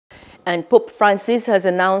And Pope Francis has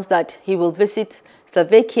announced that he will visit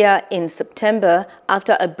Slovakia in September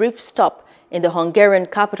after a brief stop in the Hungarian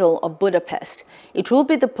capital of Budapest. It will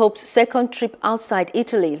be the Pope's second trip outside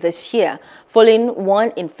Italy this year, following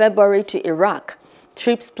one in February to Iraq.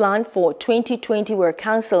 Trips planned for 2020 were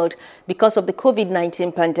cancelled because of the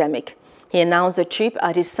COVID-19 pandemic. He announced the trip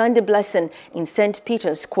at his Sunday blessing in St.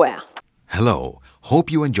 Peter's Square. Hello, hope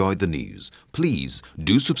you enjoyed the news. Please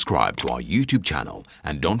do subscribe to our YouTube channel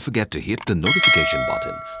and don't forget to hit the notification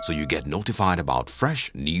button so you get notified about fresh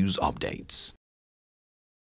news updates.